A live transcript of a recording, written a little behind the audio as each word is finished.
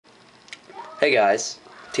Hey guys,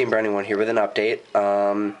 Team Brownie1 here with an update.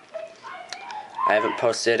 I haven't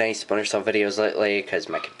posted any Splinter Cell videos lately because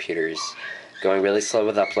my computer's going really slow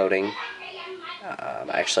with uploading. I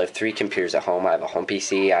actually have 3 computers at home. I have a home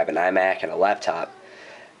PC, I have an iMac, and a laptop.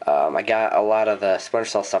 I got a lot of the Splinter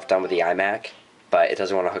Cell stuff done with the iMac, but it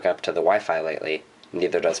doesn't want to hook up to the Wi-Fi lately.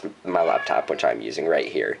 Neither does my laptop, which I'm using right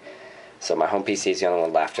here. So my home PC is the only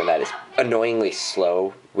one left, and that is annoyingly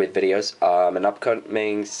slow with videos. An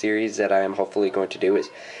upcoming series that I am hopefully going to do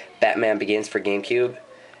is Batman Begins for GameCube,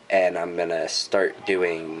 and I'm going to start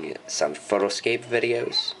doing some Photoscape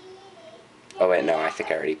videos. Oh wait, no, I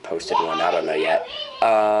think I already posted one, I don't know yet.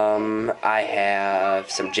 I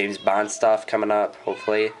have some James Bond stuff coming up,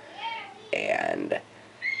 hopefully, and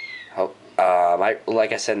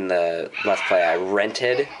like I said in the Let's Play, I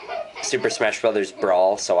rented Super Smash Bros.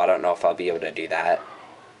 Brawl, so I don't know if I'll be able to do that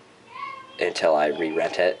until I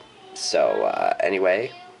re-rent it. So,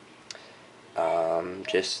 anyway,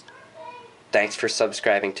 just thanks for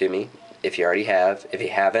subscribing to me, if you already have. If you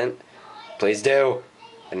haven't, please do.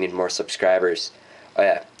 I need more subscribers. Oh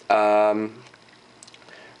yeah,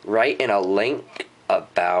 write in a link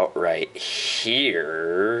about right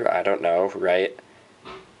here, I don't know, right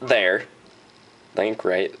there, link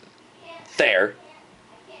right there.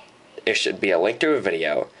 It should be a link to a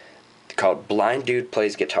video called Blind Dude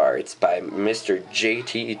Plays Guitar. It's by Mr.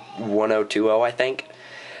 JT1020, I think.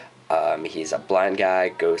 He's a blind guy,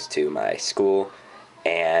 goes to my school,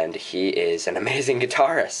 and he is an amazing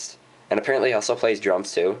guitarist. And apparently also plays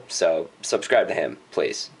drums too, so subscribe to him,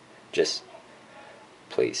 please. Just,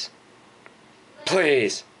 please.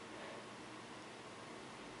 Please!